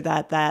measure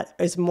that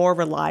is more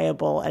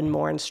reliable and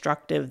more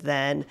instructive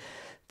than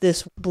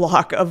this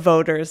block of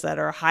voters that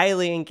are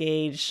highly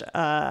engaged,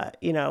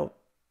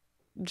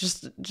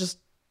 just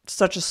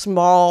such a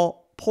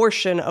small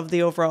portion of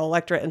the overall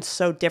electorate and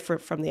so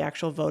different from the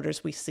actual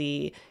voters we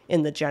see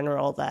in the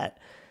general that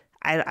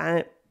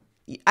I'm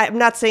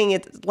not saying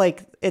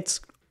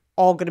it's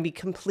all going to be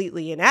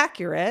completely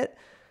inaccurate,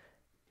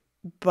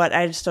 but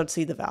I just don't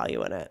see the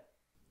value in it.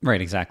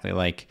 Right, exactly.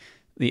 Like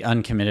the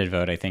uncommitted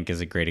vote, I think, is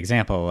a great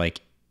example.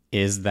 Like,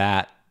 is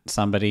that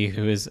somebody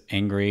who is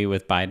angry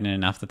with Biden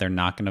enough that they're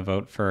not going to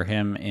vote for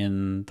him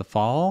in the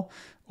fall?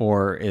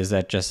 Or is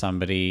that just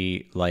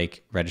somebody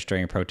like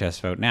registering a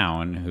protest vote now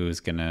and who's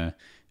going to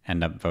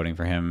end up voting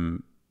for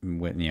him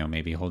with,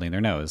 maybe holding their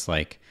nose?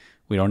 Like,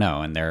 we don't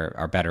know. And there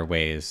are better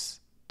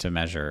ways to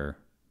measure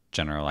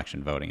general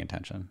election voting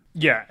intention.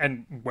 Yeah.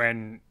 And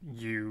when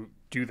you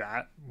do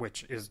that,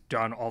 which is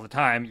done all the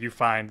time, you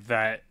find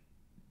that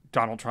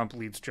Donald Trump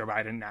leads Joe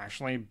Biden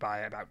nationally by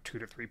about 2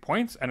 to 3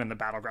 points, and in the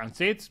battleground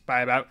states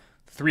by about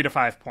 3 to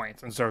 5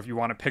 points. And so if you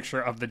want a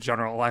picture of the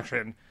general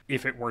election,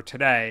 if it were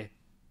today,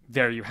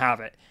 there you have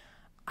it.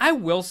 I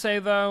will say,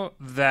 though,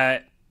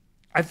 that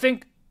I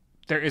think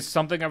there is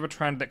something of a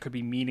trend that could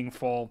be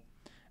meaningful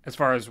as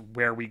far as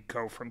where we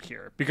go from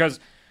here. Because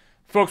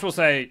folks will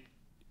say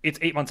it's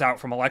 8 months out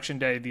from Election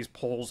Day. These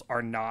polls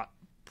are not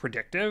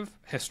predictive.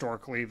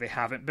 Historically, they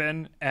haven't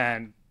been.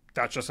 And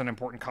that's just an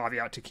important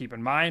caveat to keep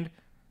in mind.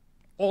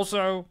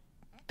 Also,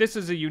 this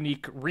is a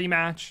unique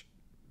rematch.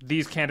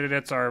 These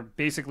candidates are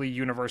basically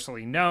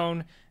universally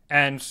known,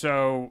 and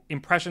so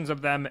impressions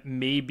of them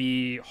may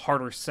be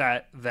harder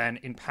set than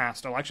in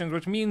past elections,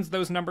 which means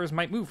those numbers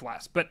might move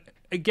less. But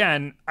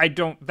again,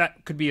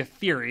 that could be a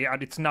theory.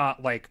 It's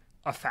not like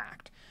a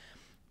fact.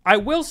 I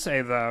will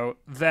say, though,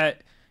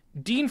 that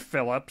Dean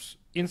Phillips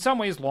in some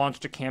ways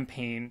launched a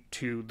campaign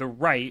to the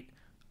right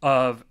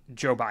of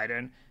Joe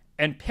Biden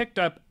and picked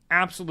up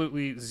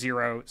absolutely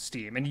zero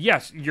steam. And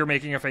yes, you're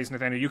making a face,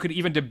 Nathaniel. You could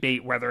even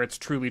debate whether it's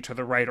truly to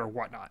the right or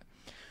whatnot.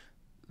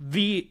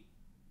 The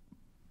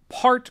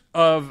part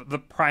of the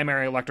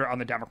primary electorate on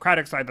the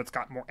Democratic side that's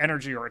got more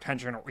energy or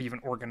attention or even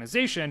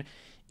organization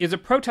is a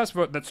protest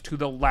vote that's to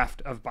the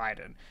left of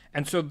Biden.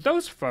 And so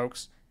those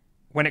folks,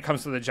 when it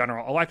comes to the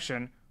general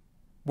election,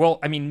 well,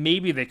 I mean,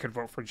 maybe they could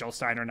vote for Jill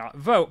Stein or not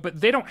vote,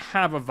 but they don't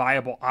have a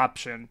viable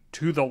option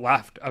to the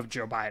left of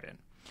Joe Biden.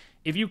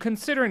 If you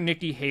consider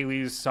Nikki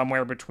Haley's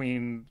somewhere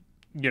between,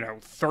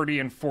 30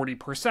 and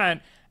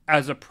 40%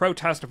 as a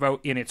protest vote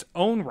in its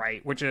own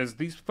right, which is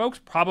these folks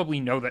probably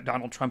know that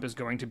Donald Trump is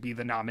going to be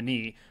the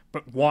nominee,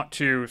 but want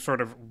to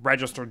sort of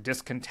register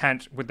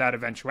discontent with that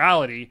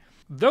eventuality,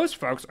 those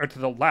folks are to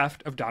the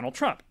left of Donald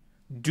Trump.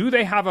 Do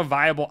they have a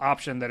viable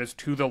option that is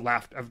to the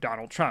left of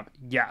Donald Trump?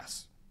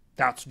 Yes.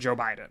 That's Joe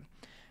Biden.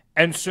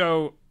 And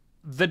so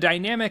the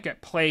dynamic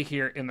at play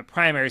here in the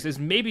primaries is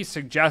maybe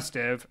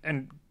suggestive,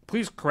 and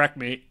please correct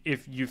me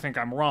if you think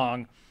I'm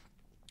wrong,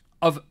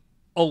 of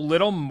a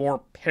little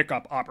more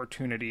pickup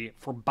opportunity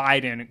for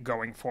Biden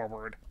going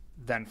forward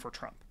than for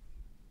Trump.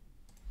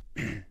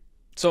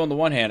 So on the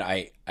one hand,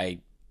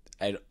 I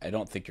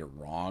don't think you're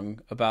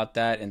wrong about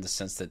that, in the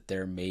sense that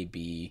there may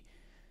be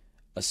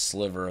a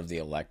sliver of the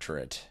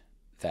electorate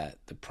that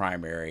the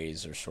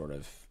primaries are sort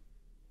of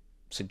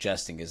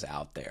suggesting is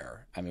out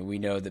there. I mean, we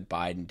know that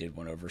Biden did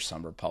win over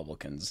some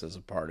Republicans as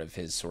a part of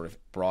his sort of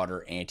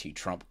broader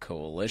anti-Trump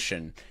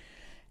coalition.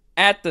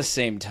 At the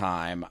same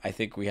time, I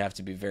think we have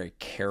to be very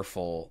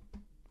careful,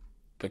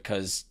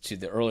 because to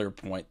the earlier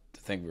point, the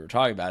thing we were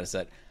talking about is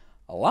that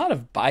a lot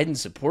of Biden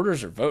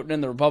supporters are voting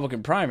in the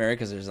Republican primary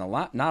because there's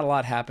not a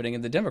lot happening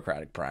in the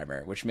Democratic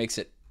primary, which makes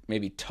it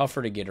maybe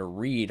tougher to get a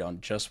read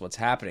on just what's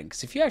happening.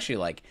 Because if you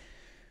actually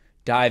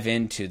dive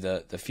into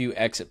the few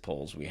exit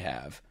polls we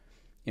have,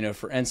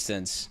 for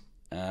instance,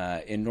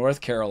 in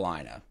North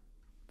Carolina,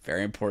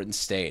 very important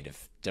state.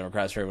 If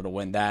Democrats are able to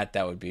win that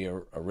would be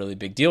a really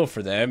big deal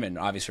for them. And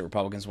obviously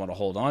Republicans want to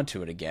hold on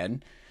to it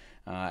again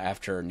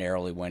after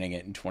narrowly winning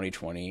it in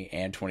 2020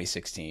 and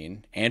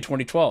 2016 and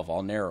 2012,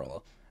 all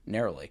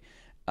narrowly.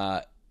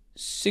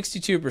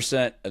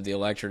 62% of the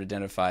electorate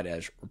identified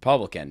as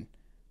Republican.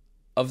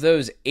 Of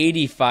those,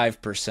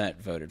 85%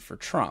 voted for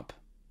Trump.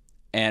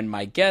 And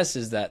my guess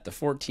is that the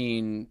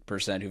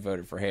 14% who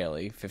voted for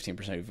Haley,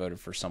 15% who voted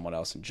for someone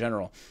else in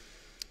general,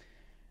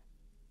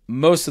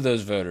 most of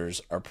those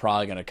voters are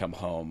probably going to come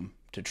home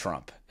to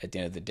Trump at the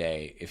end of the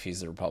day if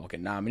he's the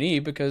Republican nominee,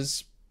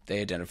 because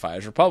they identify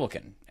as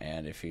Republican.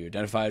 And if you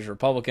identify as a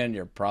Republican,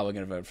 you're probably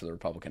going to vote for the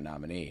Republican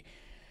nominee.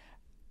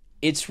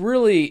 It's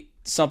really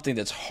something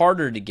that's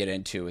harder to get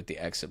into with the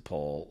exit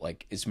poll,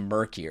 is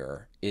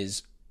murkier,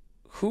 is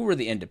who were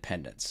the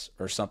independents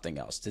or something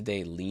else? Did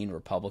they lean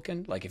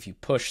Republican? If you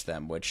push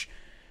them, which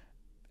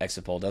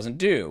exit poll doesn't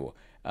do,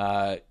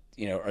 are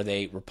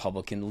they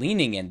Republican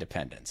leaning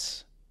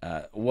independents?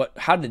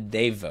 How did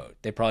they vote?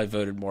 They probably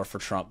voted more for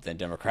Trump than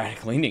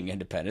Democratic leaning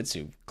independents,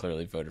 who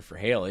clearly voted for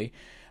Haley.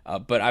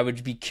 But I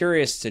would be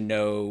curious to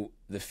know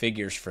the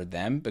figures for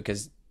them,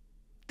 because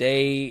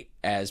they,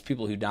 as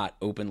people who not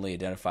openly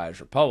identify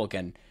as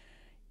Republican,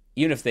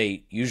 even if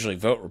they usually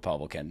vote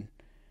Republican,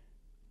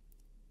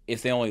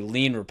 if they only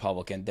lean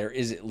Republican, there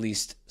is at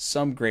least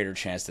some greater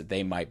chance that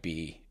they might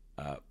be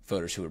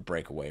voters who would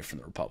break away from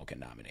the Republican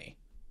nominee.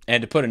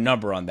 And to put a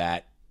number on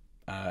that,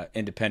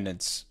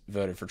 independents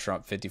voted for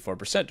Trump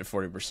 54% to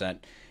 40%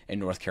 in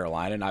North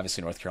Carolina. And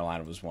obviously North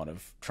Carolina was one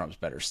of Trump's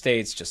better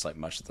states, just like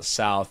much of the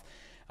South.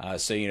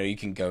 So, you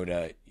can go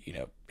to,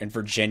 in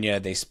Virginia,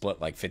 they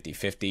split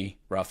 50-50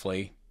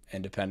 roughly,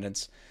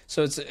 independents.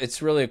 So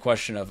it's really a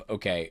question of,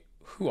 okay,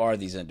 who are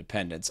these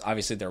independents?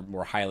 Obviously, they're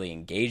more highly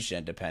engaged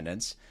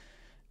independents.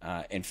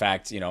 In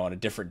fact, on a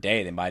different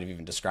day, they might have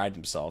even described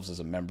themselves as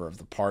a member of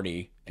the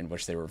party in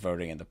which they were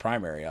voting in the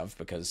primary of,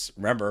 because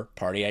remember,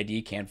 party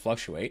ID can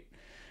fluctuate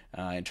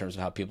in terms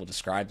of how people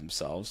describe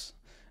themselves.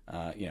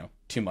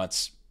 2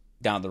 months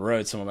down the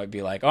road, someone might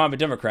be like, oh, I'm a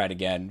Democrat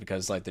again,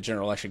 because the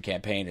general election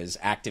campaign has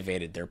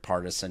activated their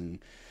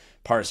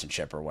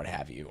partisanship or what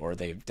have you, or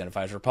they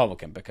identify as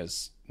Republican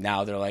because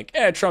now they're like,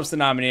 Trump's the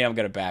nominee, I'm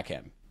going to back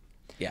him.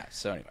 Yeah,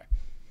 so anyway.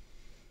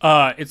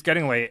 It's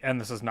getting late, and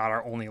this is not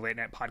our only late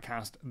night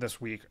podcast this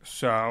week,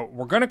 so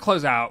we're going to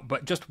close out,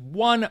 but just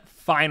one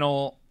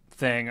final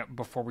thing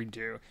before we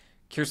do.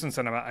 Kyrsten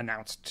Sinema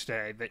announced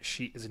today that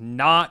she is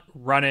not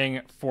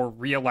running for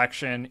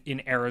re-election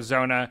in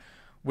Arizona,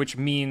 which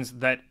means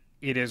that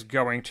it is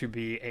going to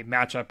be a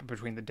matchup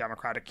between the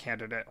Democratic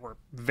candidate, or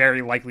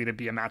very likely to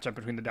be a matchup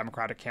between the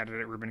Democratic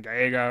candidate, Ruben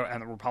Gallego,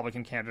 and the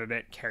Republican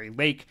candidate, Carrie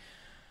Lake.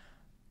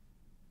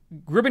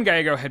 Ruben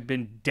Gallego had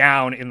been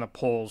down in the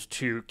polls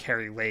to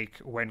Carrie Lake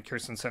when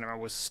Kyrsten Sinema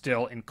was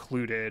still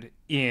included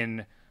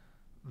in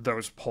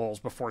those polls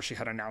before she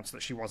had announced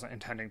that she wasn't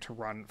intending to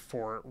run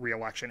for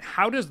re-election.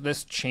 How does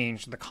this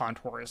change the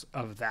contours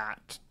of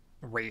that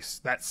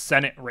race, that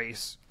Senate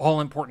race,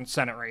 all-important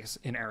Senate race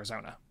in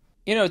Arizona?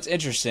 It's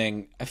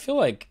interesting. I feel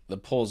like the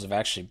polls have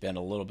actually been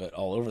a little bit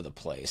all over the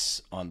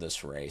place on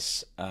this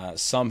race.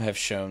 Some have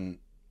shown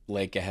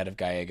Lake ahead of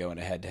Gallego in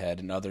a head-to-head,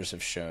 and others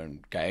have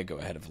shown Gallego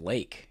ahead of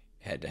Lake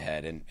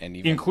head-to-head, and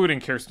even including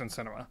Kyrsten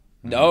Sinema.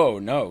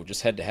 No,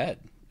 just head to head.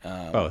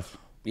 Both.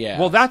 Yeah.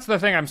 Well, that's the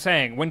thing I'm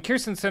saying. When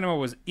Kirsten Sinema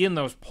was in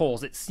those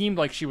polls, it seemed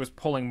like she was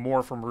pulling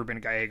more from Ruben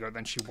Gallego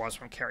than she was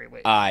from Carrie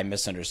Lake. I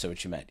misunderstood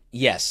what you meant.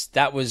 Yes,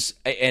 that was,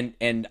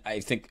 and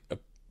I think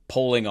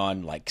polling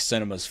on like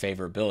Sinema's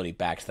favorability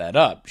backed that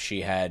up.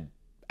 She had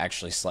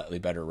actually slightly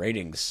better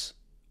ratings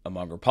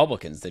among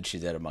Republicans than she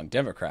did among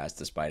Democrats,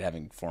 despite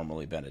having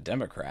formerly been a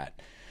Democrat,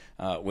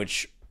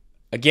 which,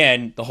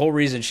 again, the whole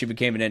reason she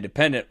became an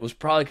independent was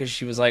probably because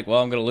she was like,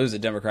 well, I'm going to lose a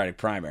Democratic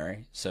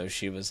primary. So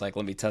she was like,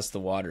 let me test the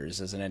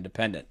waters as an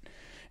independent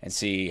and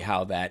see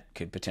how that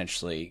could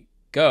potentially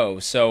go.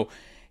 So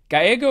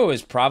Gallego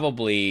is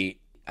probably,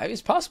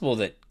 it's possible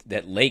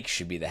that Lake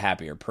should be the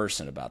happier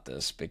person about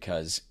this,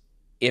 because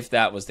if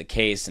that was the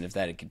case and if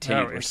that had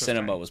continued where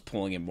Sinema was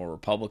pulling in more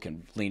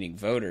Republican-leaning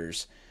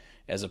voters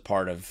as a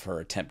part of her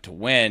attempt to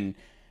win,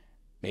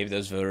 maybe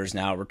those voters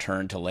now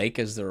return to Lake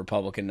as the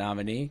Republican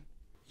nominee.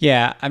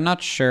 Yeah, I'm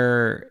not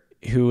sure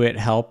who it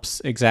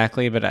helps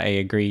exactly, but I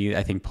agree.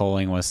 I think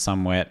polling was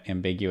somewhat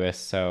ambiguous.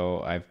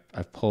 So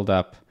I've pulled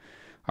up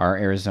our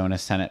Arizona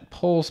Senate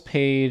polls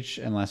page,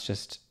 and let's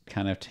just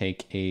kind of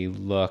take a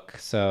look.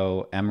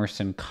 So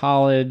Emerson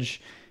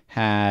College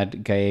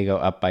had Gallego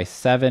up by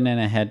 7 in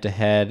a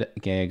head-to-head,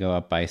 Gallego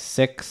up by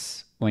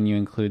 6 when you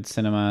include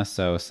Sinema.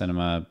 So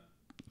Sinema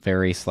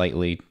very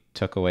slightly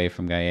took away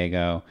from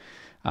Gallego.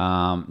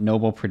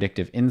 Noble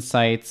Predictive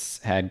Insights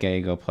had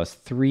Gallego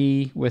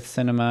 +3 with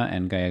Sinema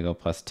and Gallego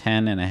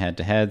 +10 in a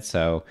head-to-head.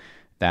 So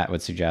that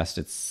would suggest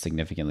it's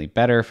significantly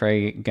better for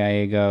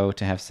Gallego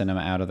to have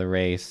Sinema out of the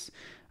race.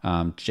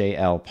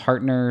 JL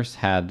Partners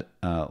had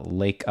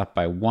Lake up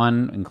by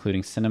 1,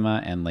 including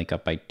Sinema, and Lake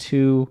up by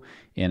 2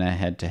 in a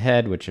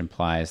head-to-head, which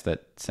implies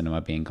that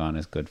Sinema being gone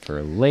is good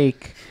for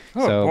Lake.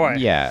 Oh, so, boy.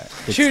 Yeah.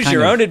 Choose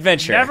your own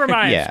adventure. Never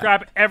mind. Yeah.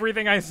 Scrap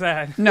everything I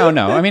said. No.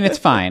 I mean, it's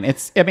fine.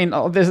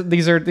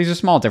 These are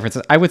small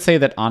differences. I would say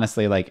that,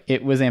 honestly, like,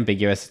 it was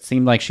ambiguous. It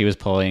seemed like she was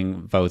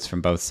pulling votes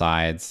from both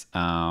sides.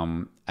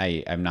 I'm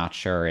not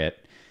sure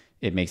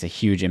it makes a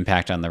huge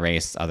impact on the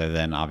race, other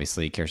than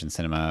obviously Kirsten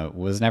Sinema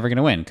was never going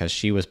to win because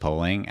she was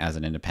polling as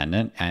an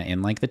independent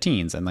in like the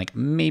teens and like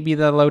maybe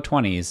the low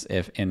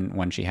 20s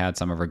when she had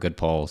some of her good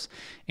polls,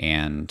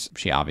 and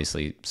she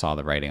obviously saw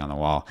the writing on the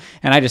wall.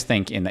 And I just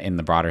think in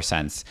the broader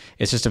sense,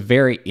 it's just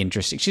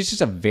she's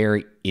just a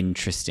very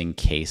interesting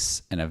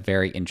case and a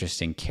very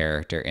interesting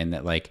character in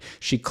that, like,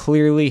 she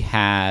clearly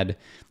had,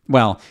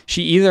 well,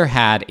 she either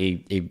had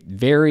a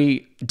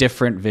very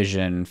different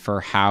vision for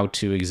how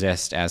to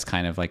exist as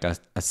kind of like a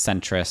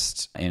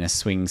centrist in a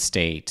swing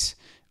state,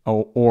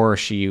 or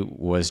she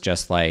was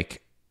just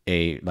like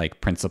a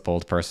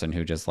principled person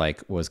who just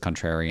like was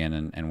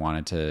contrarian and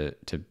wanted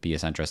to be a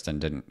centrist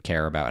and didn't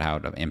care about how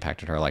it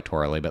impacted her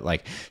electorally. But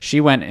like, she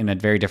went in a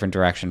very different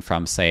direction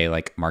from, say,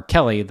 like Mark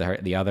Kelly,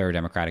 the other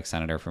Democratic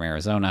senator from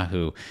Arizona,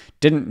 who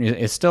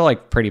is still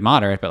like pretty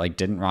moderate, but like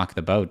didn't rock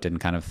the boat, didn't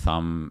kind of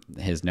thumb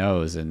his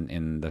nose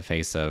in the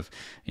face of,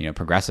 you know,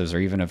 progressives, or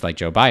even of like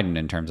Joe Biden,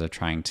 in terms of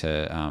trying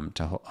to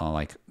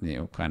like, you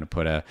know, kind of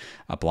put a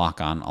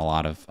block on a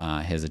lot of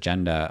his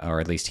agenda, or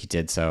at least he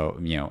did so.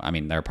 You know, I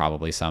mean, there are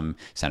probably some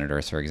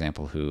senators, for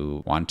example,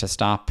 who want to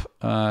stop,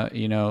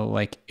 you know,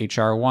 like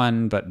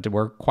HR1, but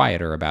were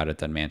quieter about it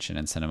than Manchin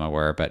and Sinema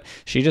were. But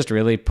she just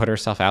really put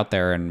herself out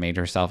there and made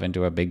herself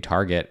into a big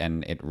target,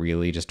 and it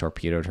really just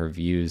torpedoed her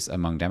views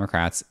among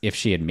Democrats. If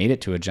she had made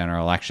it to a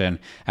general election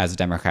as a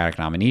Democratic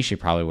nominee, she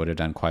probably would have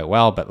done quite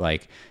well. But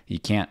like, you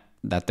can't,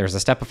 that there's a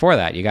step before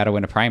that. You got to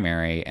win a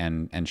primary,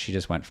 and she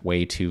just went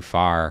way too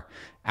far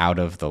out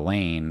of the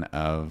lane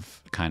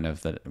of kind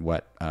of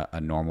what a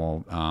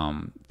normal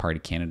party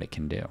candidate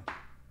can do.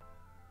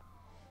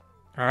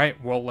 All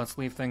right, well, let's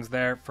leave things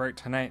there for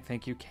tonight.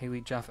 Thank you,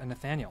 Kaylee, Jeff, and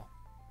Nathaniel.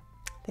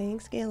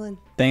 Thanks, Galen.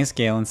 Thanks,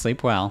 Galen.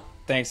 Sleep well.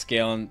 Thanks,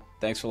 Galen.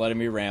 Thanks for letting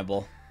me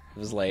ramble. It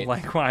was late.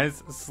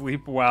 Likewise,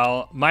 sleep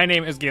well. My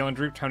name is Galen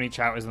Droop. Tony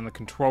Chow is in the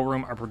control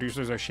room. Our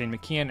producers are Shane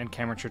McKeon and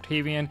Cameron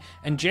Chertavian,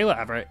 and Jayla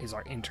Everett is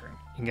our intern.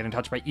 You can get in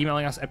touch by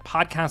emailing us at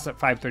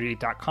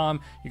podcast@538.com.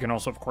 You can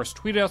also, of course,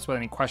 tweet us with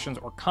any questions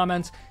or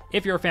comments.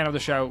 If you're a fan of the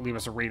show, leave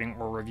us a rating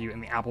or review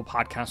in the Apple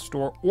Podcast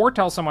Store, or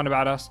tell someone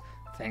about us.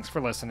 Thanks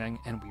for listening,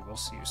 and we will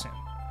see you soon.